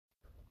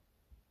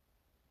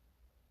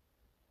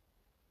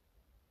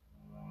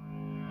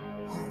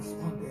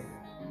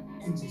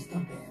Engines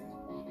thumping,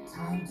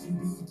 time to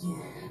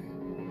begin.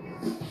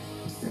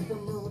 Step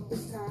them up,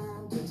 it's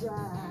time to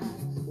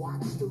drive.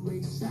 Watch the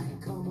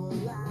racetrack come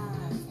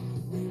alive.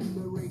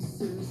 Rimba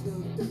racers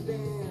look the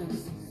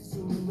bends.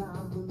 Soon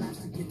enough, the laps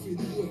to get to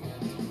the end.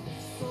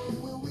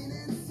 Some will win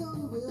and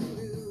some will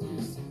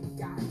lose.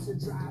 Got to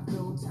drive,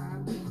 no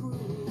time to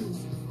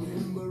cruise.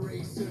 Rimba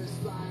racers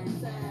flying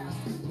fast.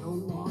 No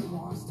one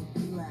wants to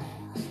be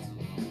last.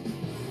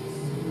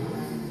 See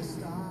at the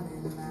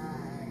starting line.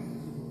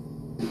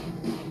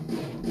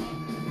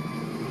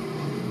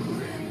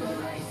 Rimba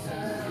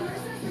racer,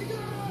 races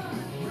begun.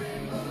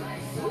 Rimba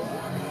racer,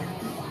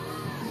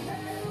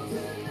 hail to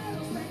the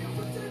metal, spank your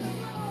foot to the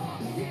floor.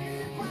 Hear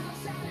the crowd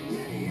shouting,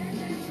 hear the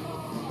engine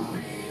roar.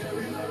 Be the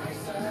Rimba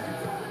racer, in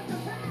front of the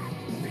pack.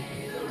 Be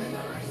the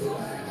Rimba racer,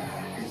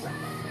 at the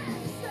track.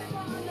 Step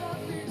on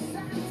up, it's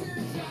time to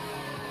drive.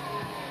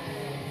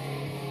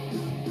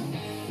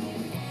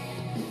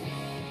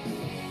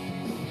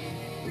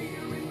 Be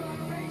a Rimba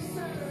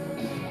racer.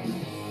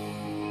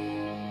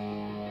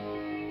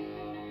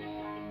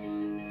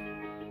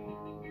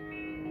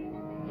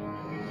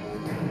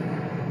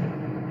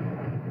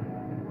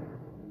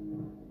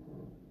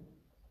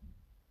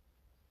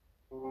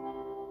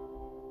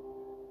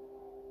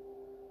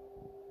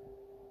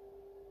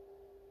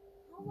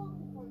 How long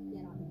before we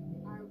get on?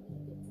 Are we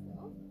good to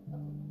go?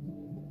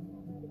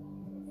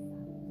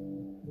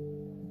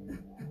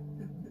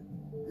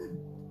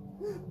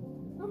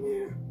 I'm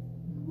here.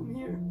 I'm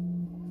here.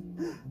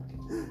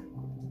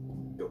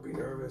 Don't be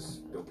nervous.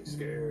 Don't be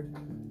scared.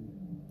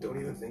 Don't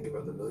even think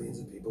about the millions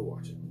of people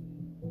watching.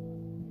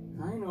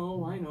 I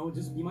know.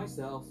 Just be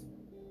myself.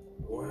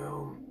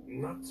 Well,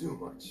 not too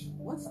much.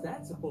 What's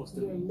that supposed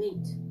to You're mean?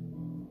 late.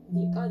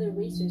 The other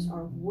racers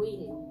are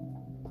waiting.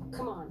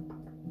 Come on,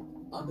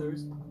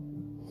 Others?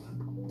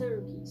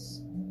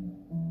 therapies.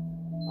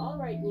 All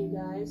right, you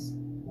guys.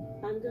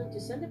 I'm going to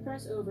send the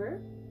press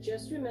over.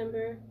 Just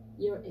remember,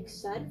 you're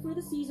excited for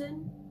the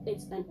season.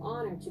 It's an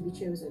honor to be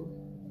chosen.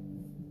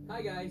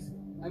 Hi guys,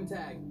 I'm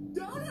Tag.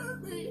 Don't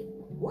hurt me!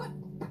 What?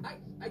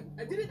 I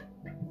didn't.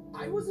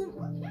 I wasn't.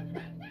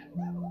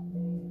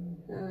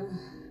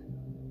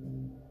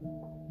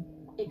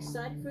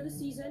 Excited for the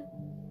season.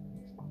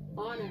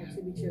 Honor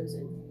to be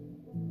chosen.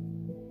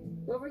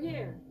 Over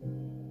here.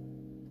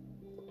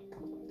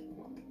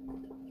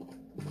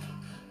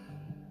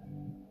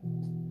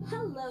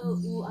 Hello,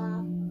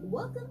 UA.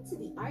 Welcome to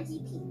the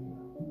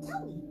RGP.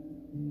 Tell me,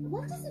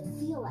 what does it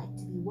feel like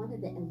to be one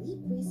of the elite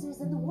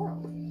racers in the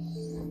world?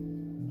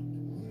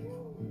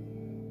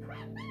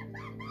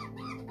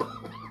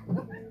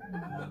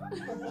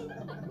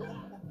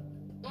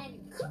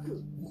 And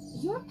Cuckoo,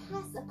 your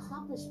past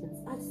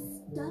accomplishments are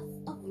stuff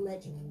of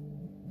legend.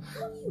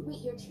 How do you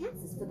rate your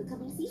chances for the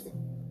coming season?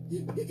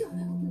 You gotta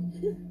help me.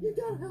 You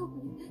gotta help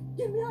me.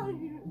 Get me out of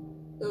here.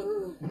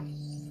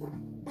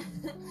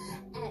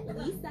 At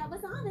least that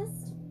was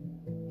honest.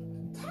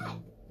 Tag,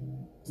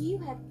 do you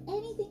have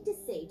anything to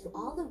say to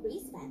all the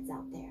race fans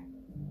out there?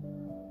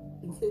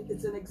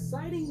 It's an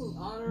exciting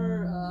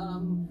honor.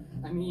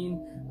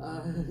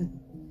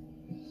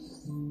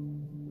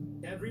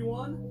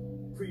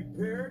 Everyone,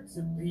 prepare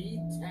to be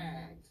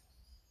tagged.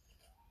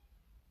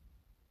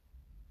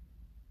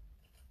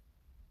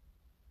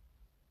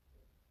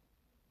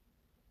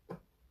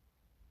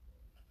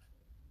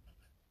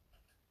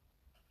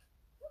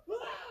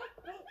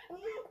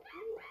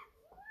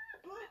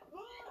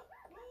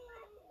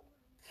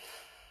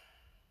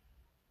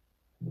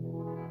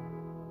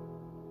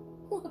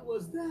 What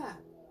was that?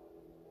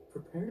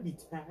 Prepare to be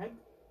tagged?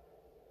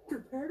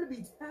 Prepare to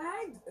be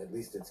tagged? At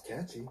least it's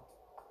catchy.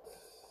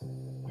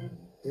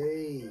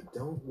 Hey,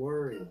 don't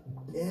worry.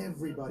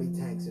 Everybody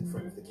tanks in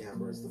front of the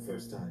cameras the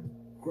first time.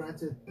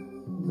 Granted,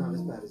 not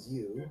as bad as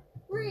you.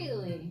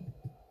 Really?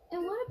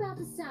 And what about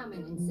the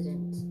salmon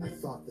incident? I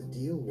thought the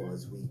deal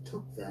was we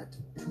took that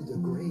to the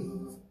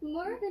grave.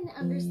 More of an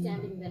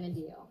understanding than a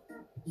deal.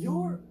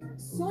 You're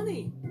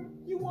Sonny.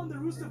 You won the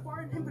Rooster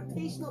Fart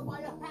Invitational by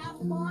a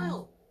half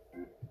mile.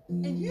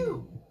 And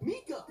you,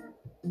 Mika.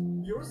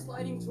 Your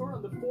sliding tour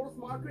on the fourth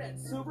marker at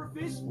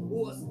Silverfish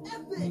was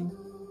epic.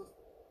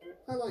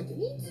 I like it.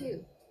 Me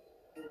too.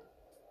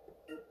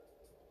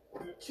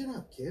 Chin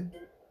up, kid.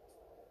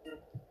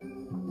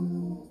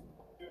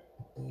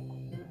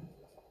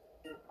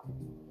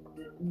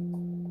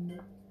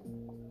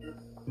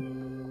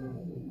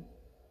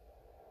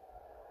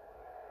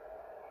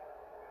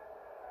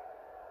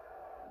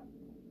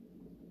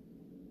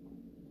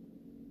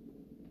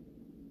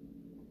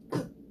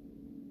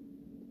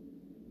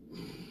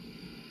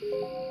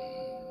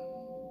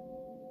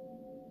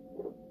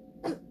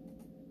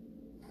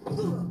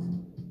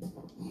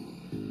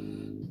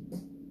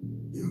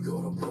 You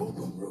got a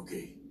problem,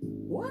 rookie.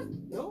 What?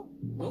 No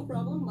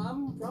problem.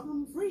 I'm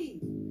problem free.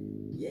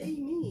 Yay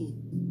me.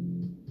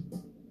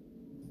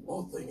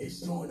 I think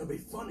he's trying to be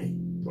funny.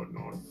 But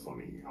not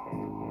funny, ha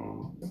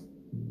ha.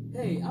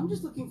 Hey, I'm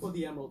just looking for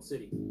the Emerald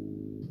City.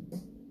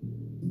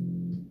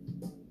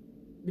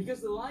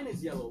 Because the line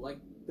is yellow, like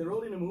the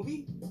road in a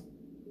movie.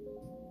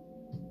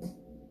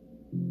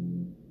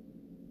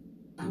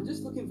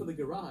 looking for the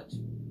garage.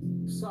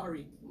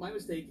 Sorry, my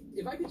mistake.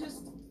 If I could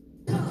just...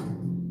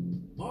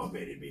 I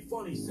bet it'd be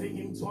funny seeing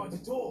him try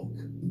to talk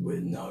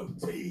with no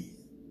teeth.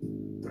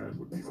 That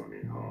would be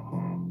funny, ha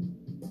ha.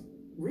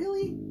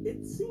 Really?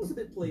 It seems a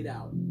bit played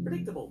out.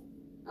 Predictable.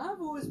 I've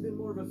always been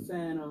more of a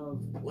fan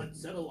of... Let's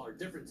settle our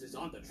differences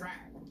on the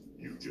track.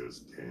 You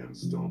just can't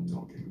stop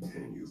talking,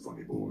 can you,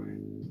 funny boy?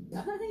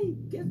 I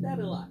get that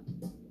a lot.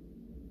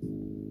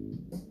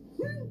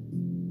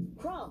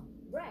 Crumb,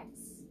 Rex,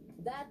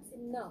 that's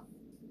enough.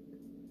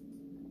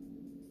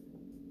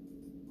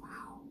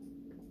 Wow.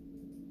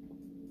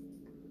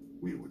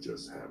 We were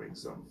just having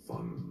some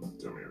fun,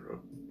 Tamira.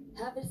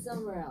 Have it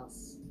somewhere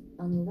else.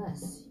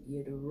 Unless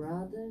you'd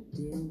rather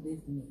deal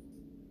with me.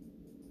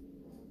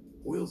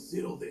 We'll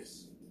settle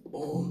this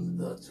on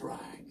the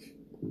track.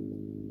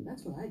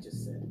 That's what I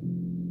just said.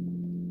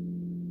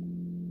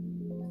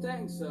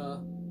 Thanks,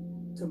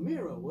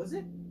 Tamira, was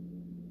it?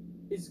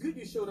 It's good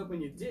you showed up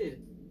when you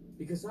did,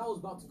 because I was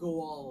about to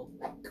go all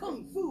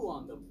kung fu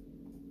on them.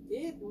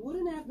 It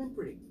wouldn't have been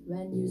pretty.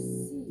 When you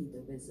see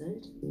the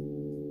wizard,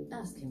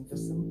 ask him for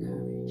some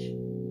courage.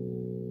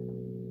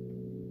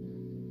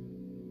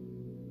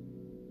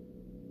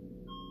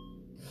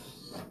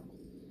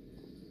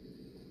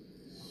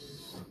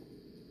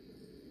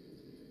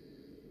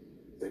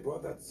 They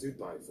brought that suit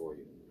by for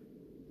you.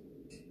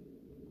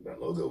 That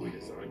logo we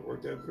designed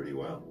worked out pretty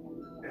well.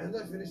 And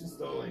I finished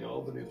installing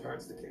all the new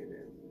parts that came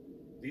in.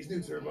 These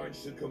new turbines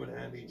should come in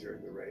handy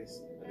during the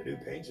race, and the new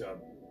paint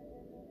job.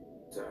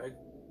 Tag,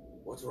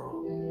 what's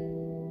wrong?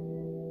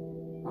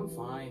 I'm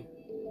fine.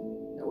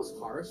 That was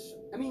harsh.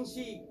 I mean,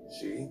 she...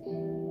 She?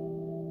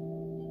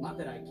 Not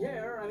that I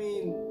care, I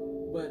mean...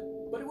 But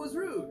it was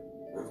rude.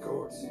 Of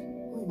course.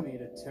 We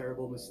made a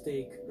terrible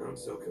mistake. I'm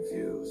so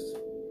confused.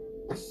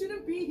 I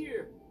shouldn't be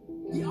here.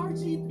 The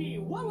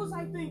RGP, what was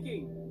I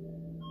thinking?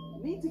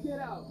 Need to get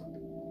out.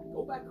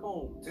 Go back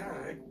home.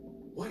 Tag,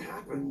 what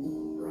happened?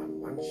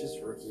 Rambunctious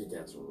rookie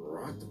gets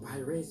rocked by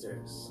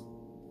racers.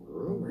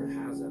 Rumor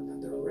has it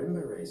that the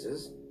Rimba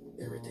racers,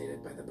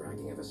 irritated by the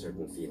bragging of a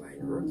certain feline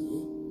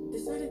rookie,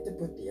 decided to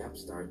put the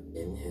upstart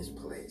in his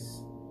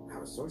place.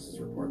 Our sources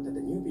report that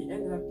the newbie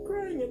ended up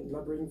crying and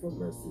blubbering for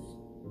mercy.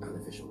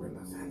 Unofficial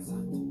Rimba fan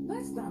site.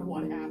 That's not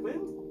what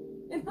happened.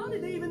 And how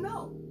did they even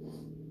know?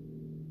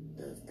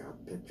 They've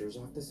got pictures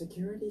off the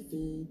security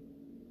feed.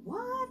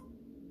 What?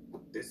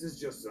 This is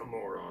just some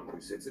moron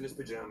who sits in his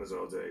pajamas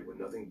all day with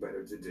nothing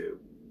better to do.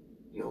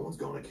 No one's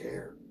gonna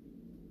care.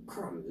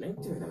 Crumb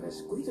linked to it on a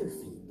Squealer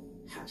feed.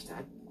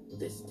 Hashtag,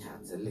 this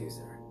cat's a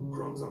loser.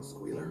 Crumb's on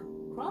Squealer?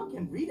 Crumb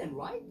can read and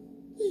write?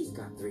 He's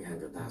got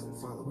 300,000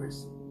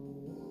 followers.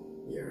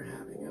 You're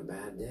having a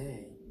bad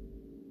day.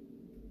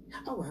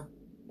 Oh well.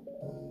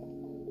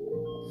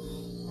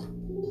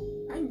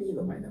 I'm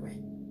Milo, by the way.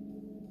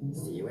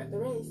 See you at the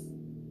race.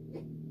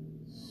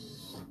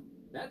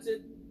 That's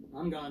it.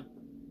 I'm gone.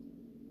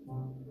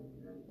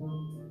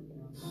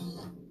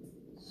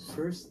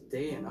 First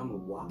day and I'm a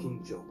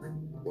walking joke.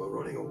 Well,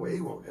 running away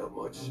won't help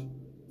much.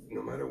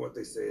 No matter what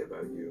they say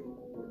about you,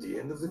 at the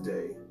end of the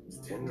day, it's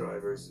 10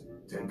 drivers,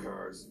 10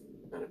 cars,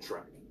 and a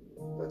track.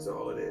 That's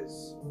all it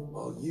is.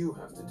 All you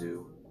have to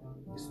do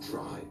is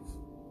drive.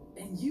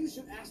 And you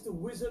should ask the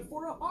wizard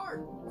for a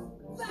heart.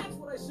 That's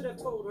what I should have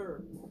told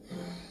her.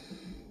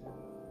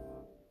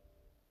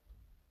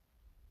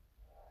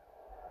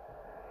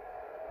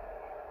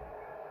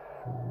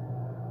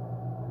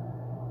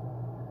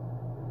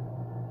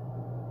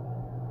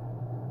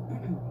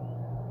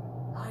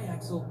 Hi,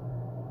 Axel.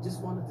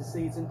 Just wanted to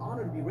say it's an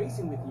honor to be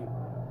racing with you.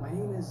 My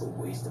name is... A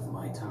waste of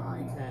my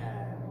time.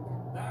 Tag.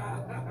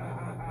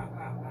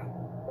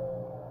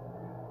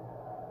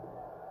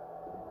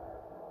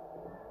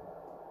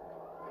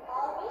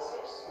 All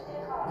racers to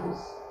their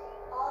cars.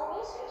 All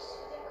racers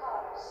to their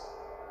cars.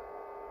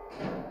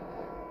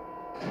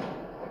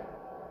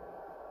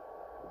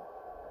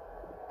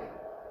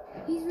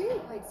 He's really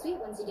quite sweet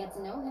once you get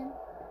to know him.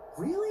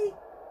 Really?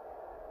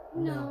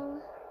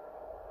 No.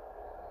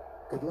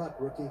 Good luck,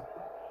 rookie.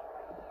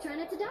 Try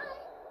not to die.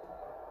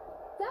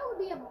 That would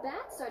be a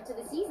bad start to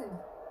the season.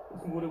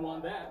 Wouldn't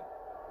want that.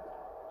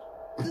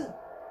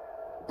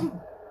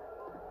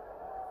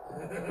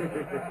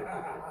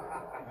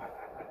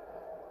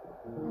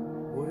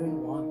 Wouldn't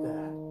want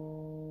that.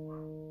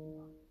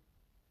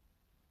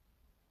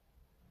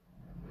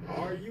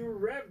 Are you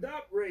revved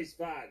up, race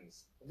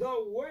fans? The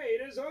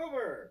wait is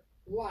over.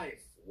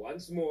 Life,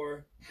 once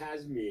more,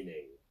 has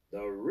meaning. The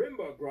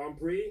Rimba Grand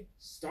Prix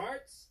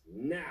starts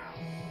now.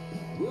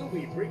 We'll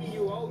be bringing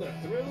you all the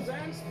thrills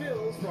and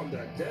spills from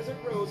the Desert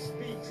Road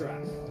Speed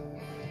Track.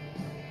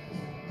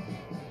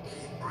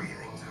 Keep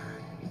breathing,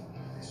 Tag.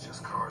 It's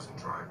just cars and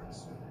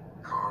drivers.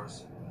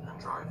 Cars and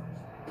drivers.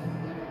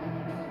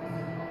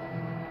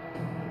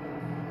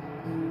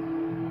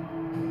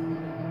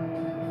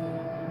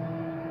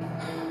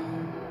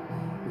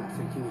 Not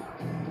freaking out.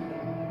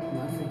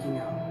 Not freaking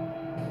out.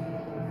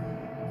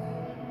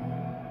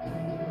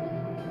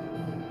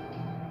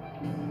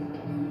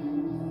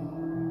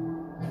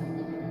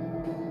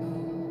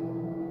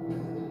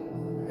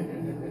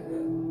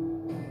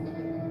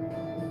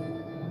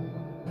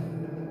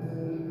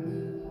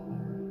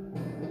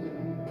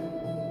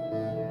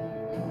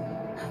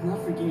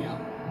 freaking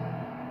out.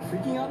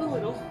 Freaking out a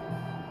little.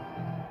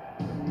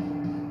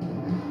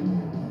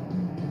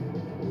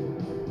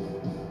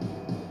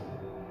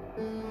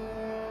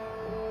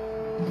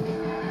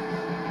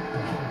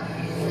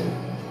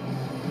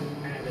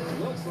 And it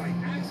looks like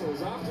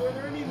Axel's off to an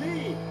early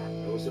lead.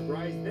 No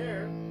surprise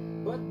there.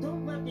 But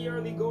don't let the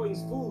early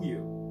goings fool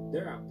you.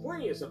 There are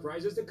plenty of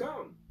surprises to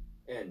come.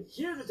 And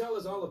here to tell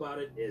us all about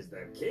it is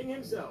the king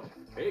himself.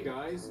 Hey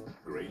guys,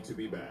 great to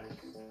be back.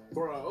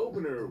 For our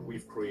opener,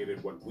 we've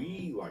created what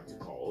we like to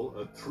call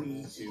a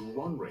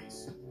 3-2-1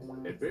 race.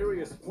 At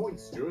various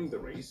points during the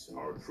race,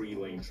 our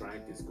 3-lane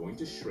track is going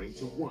to shrink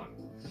to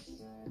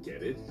 1.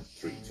 Get it?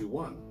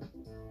 3-2-1.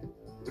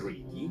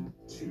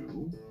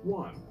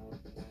 3-2-1.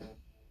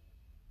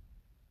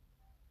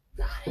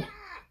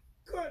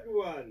 Good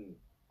one.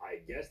 I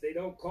guess they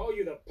don't call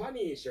you the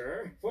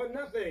Punisher for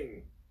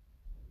nothing.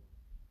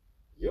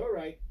 You're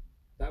right.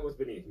 That was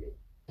beneath me.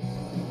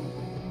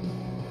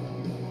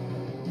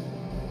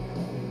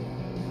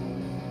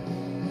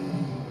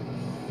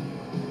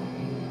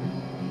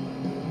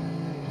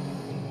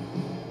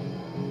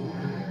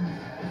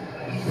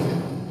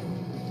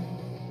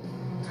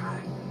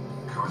 Tag,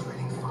 car's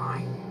reading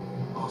fine.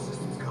 All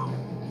systems go.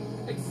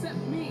 Except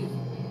me.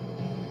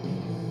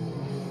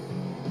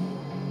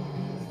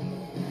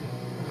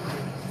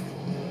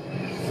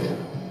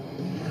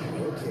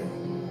 Okay,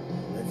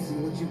 let's see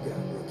what you got,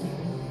 rookie.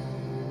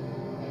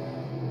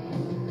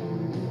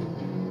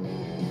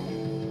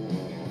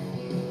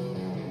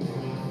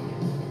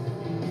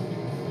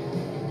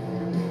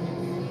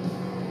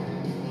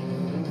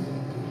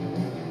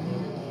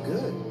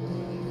 Good,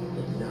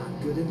 but not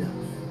good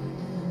enough.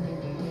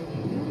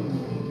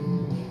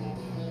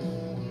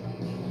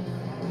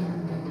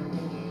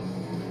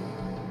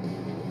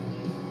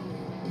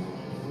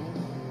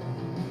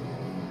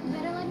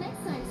 Better luck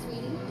next time,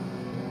 sweetie.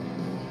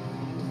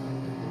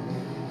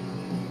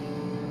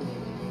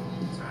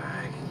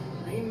 Tag.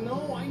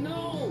 I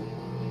know!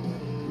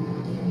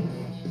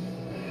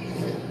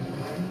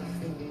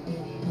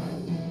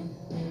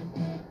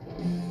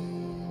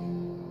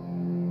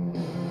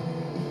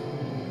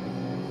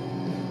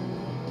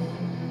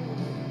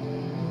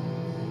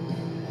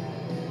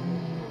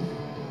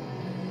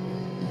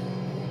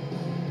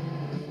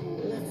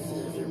 Let's see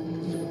if you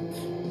blink.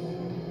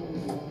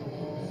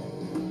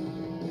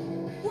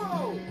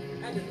 Whoa!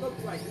 And it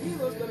looks like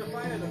Milo's gonna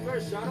fire the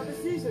first shot of the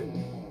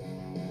season.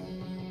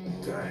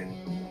 Tag.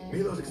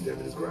 Milo's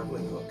extended his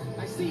grappling hook.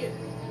 I see it.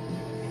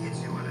 He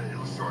hits you in it,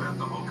 it'll short out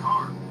the whole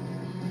car.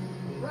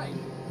 Right.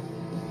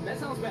 That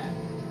sounds bad.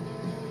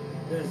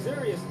 The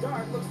Serious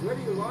Dark looks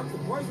ready to launch the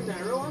poison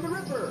arrow on the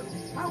Ripper.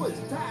 How is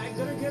Tag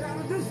gonna get out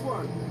of this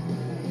one?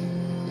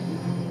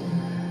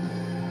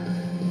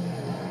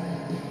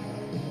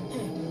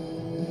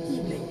 He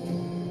blinked.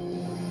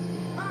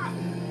 Ah!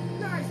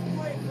 Nice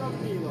play from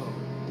Milo.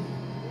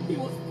 He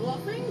was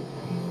bluffing?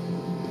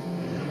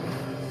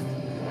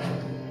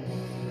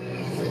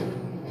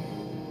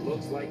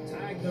 Looks like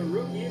Tag the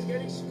Rookie is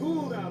getting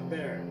schooled out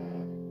there.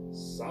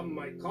 Some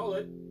might call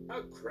it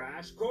a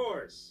crash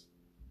course.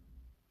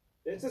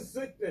 It's a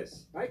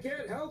sickness. I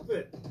can't help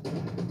it.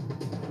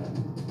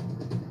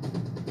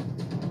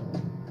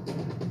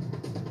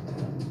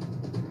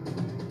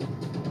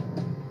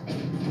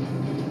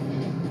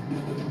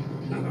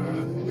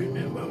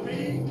 Remember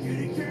me,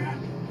 kitty cat?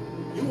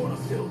 You want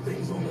to sell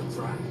things on the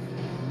track?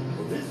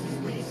 Well, this is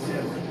me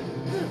selling.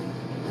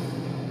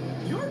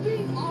 You're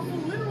being awful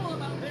literal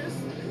about this.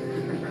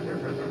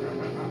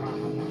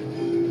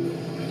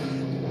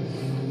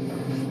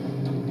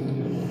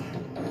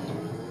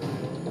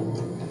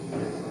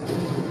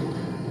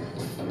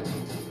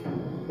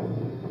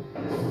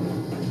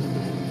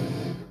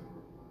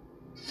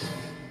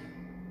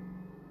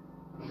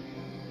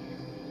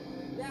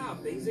 Now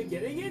things are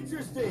getting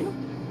interesting.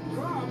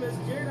 Crom has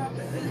geared up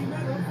the heavy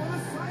metal for the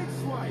side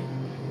swipe.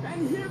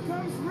 And here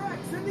comes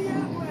Rex in the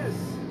Atlas.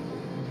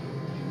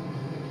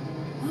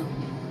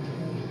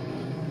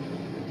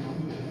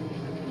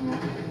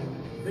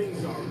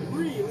 Things are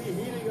really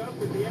heating up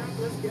with the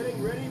Atlas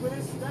getting ready with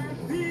his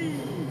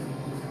stampede.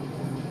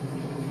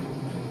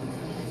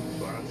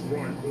 That's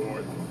right,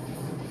 boy.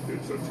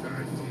 It's a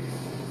tag team.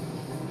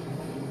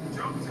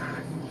 Jump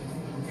tag.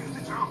 Use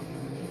the jump.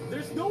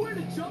 There's nowhere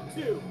to jump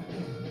to.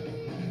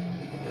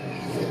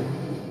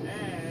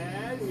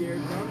 And here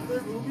comes the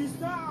Ruby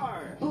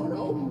Star. Oh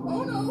no!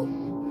 Oh no!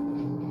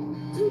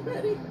 Too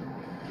many!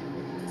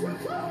 Too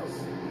close!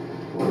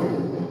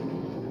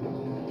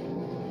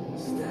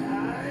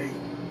 Stay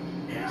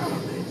out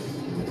of this.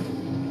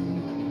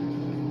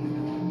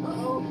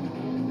 Uh-oh!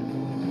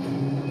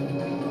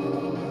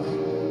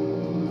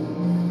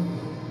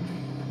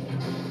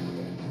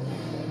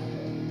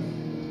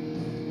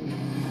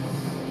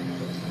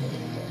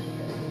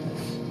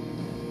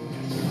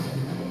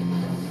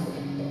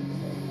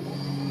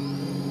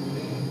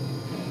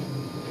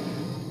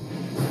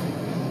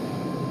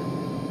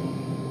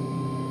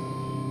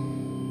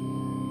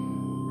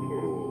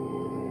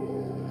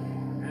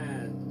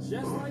 And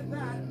just like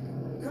that,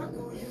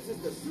 Cuckoo uses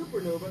the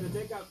supernova to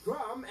take out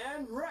Crom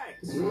and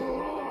Rex.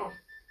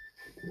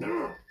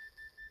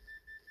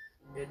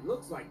 It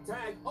looks like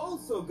Tag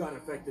also got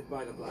affected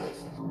by the blast.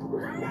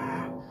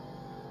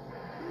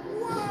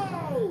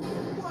 Whoa!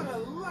 What a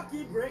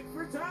lucky break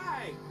for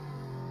Tag!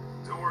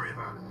 Don't worry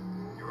about it.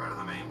 You're out of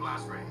the main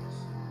blast range.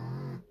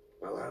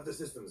 I'll have the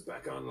systems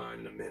back online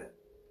in a minute.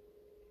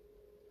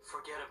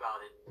 Forget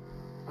about it.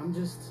 I'm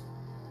just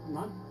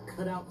not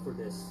cut out for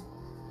this.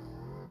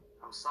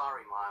 I'm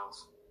sorry,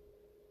 Miles.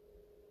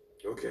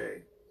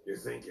 Okay, you're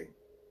thinking.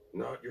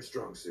 Not your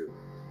strong suit.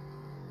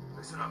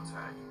 Listen up,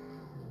 Tag.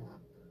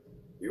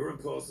 You're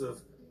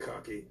impulsive,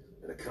 cocky,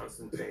 and a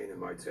constant pain in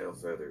my tail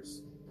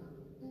feathers.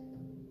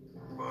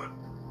 But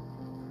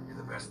you're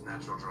the best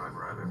natural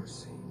driver I've ever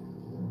seen.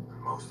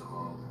 And most of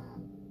all,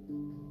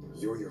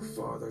 you're your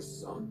father's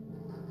son.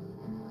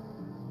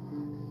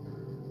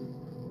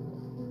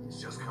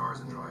 It's just cars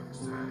and drivers,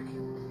 Tag.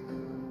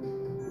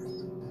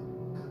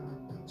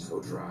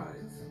 So drive.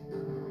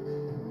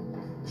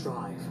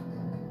 Drive.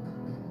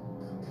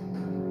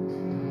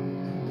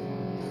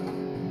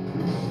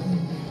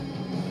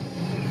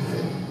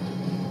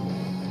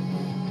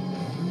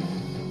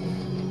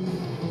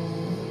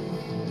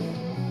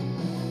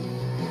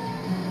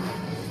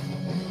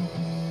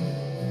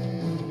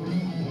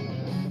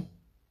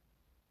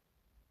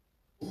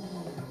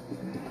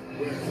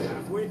 We're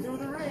halfway through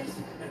the race,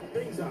 and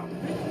things are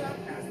picking up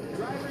as the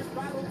drivers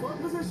battle for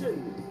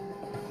position.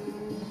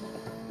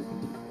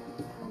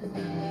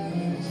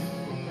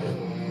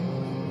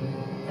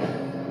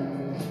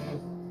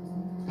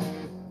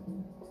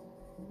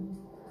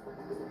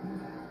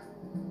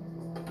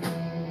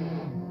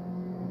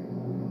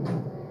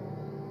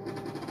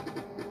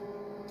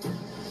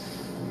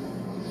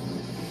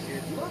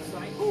 It looks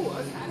like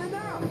Ua's had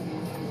enough.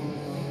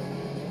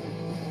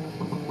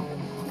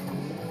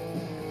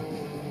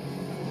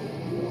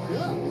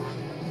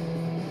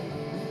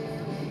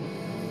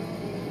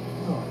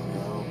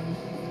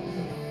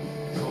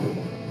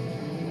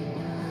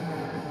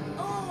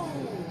 Oh,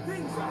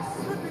 things are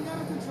slipping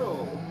out of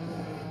control.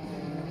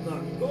 The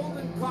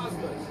Golden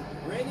Cosmos,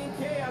 raining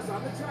chaos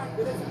on the track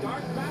with its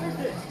dark matter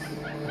discs.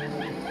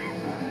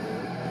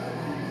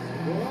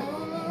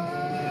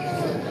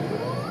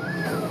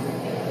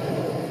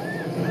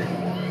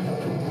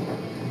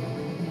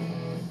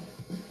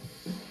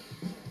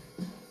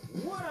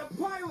 What a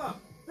pileup!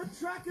 The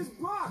track is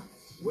blocked.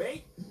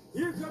 Wait,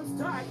 here comes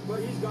Tag, but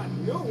he's got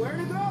nowhere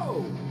to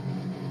go.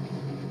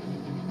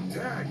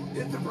 Tag,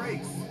 hit the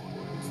brakes.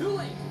 Too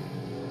late.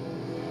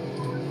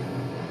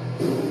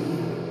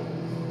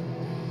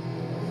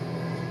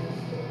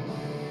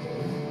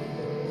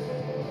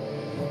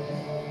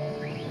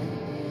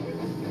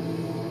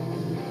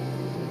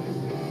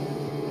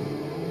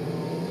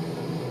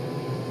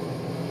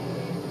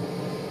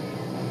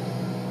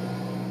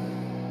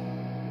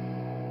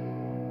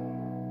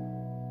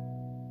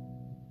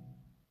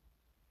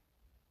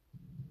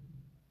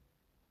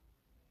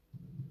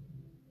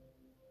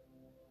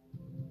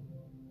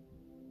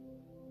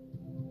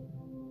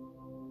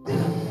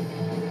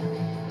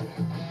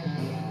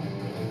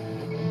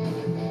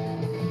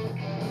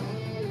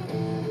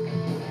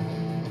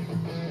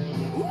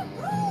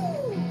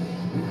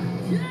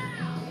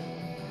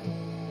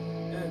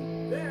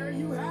 And there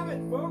you have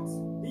it, folks.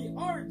 The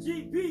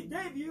RGP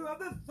debut of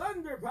the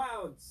Thunder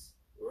Pounce.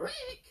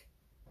 Rick!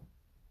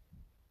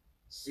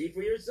 See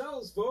for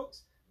yourselves,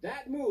 folks.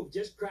 That move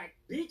just cracked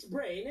Beach's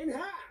brain in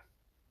half.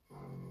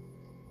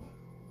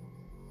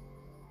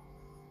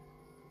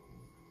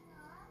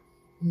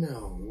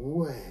 No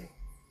way.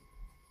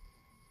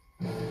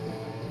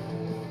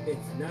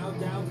 It's now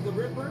down to the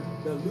Ripper,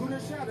 the Lunar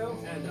Shadow,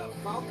 and the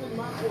Falcon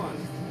Mach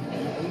 1.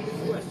 The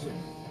only question,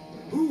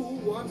 who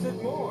wants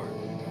it more?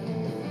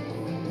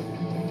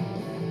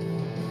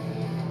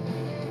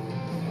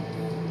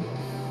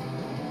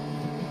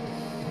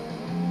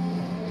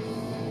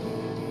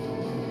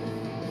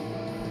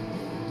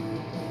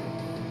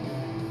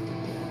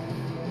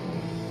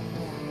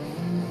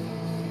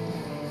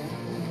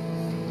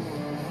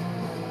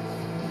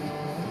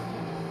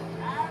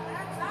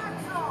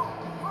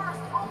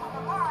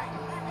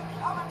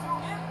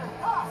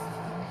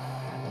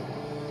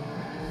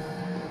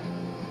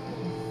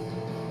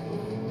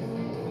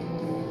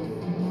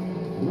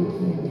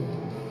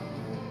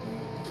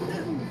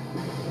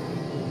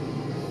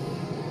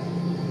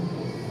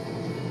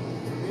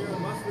 Tamira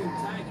muscling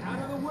Tag out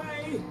of the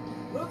way.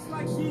 Looks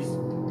like she's...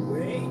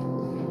 Wait.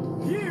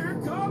 Here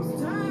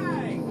comes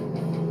Tag!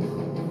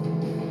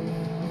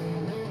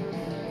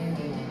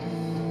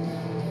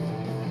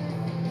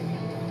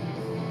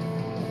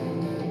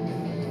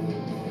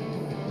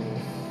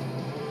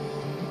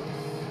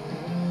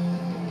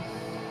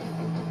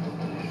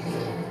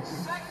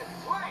 Second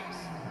place,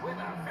 with a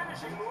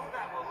finishing move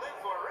that will live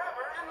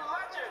forever in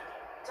legend.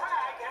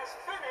 Tag has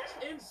finished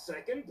in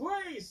second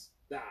place.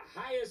 The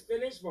highest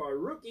finish for a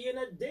rookie in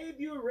a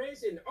debut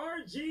race in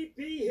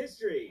RGP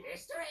history.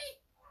 History?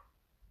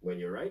 When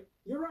you're right,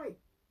 you're right.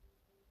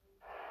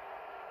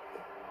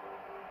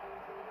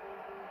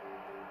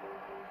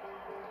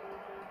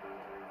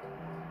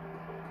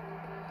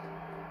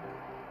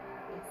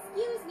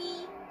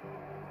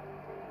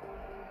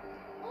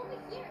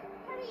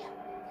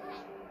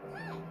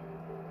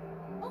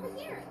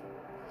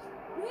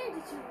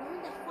 that you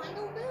learned the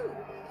final move.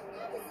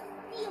 How does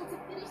it feel to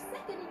finish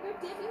second in your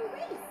debut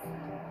race?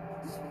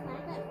 Did you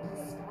plan that from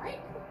the start?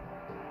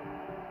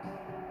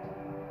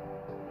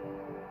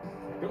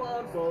 Come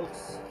on,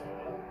 folks.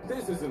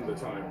 This isn't the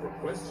time for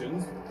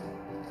questions.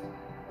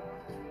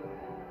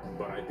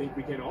 But I think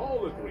we can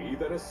all agree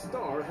that a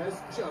star has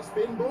just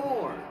been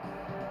born.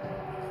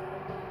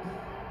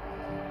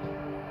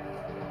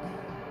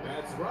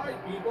 That's right,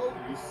 people.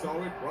 You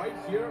saw it right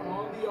here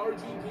on the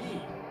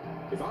RGP.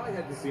 If I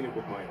hadn't seen it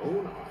with my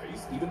own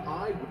eyes, even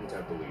I wouldn't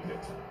have believed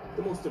it.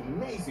 The most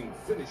amazing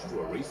finish to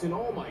a race in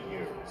all my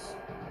years.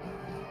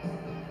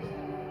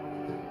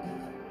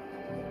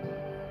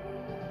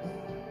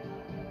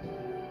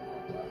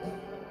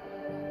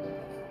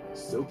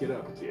 Soak it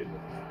up, kid.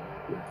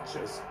 We're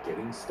just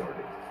getting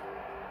started.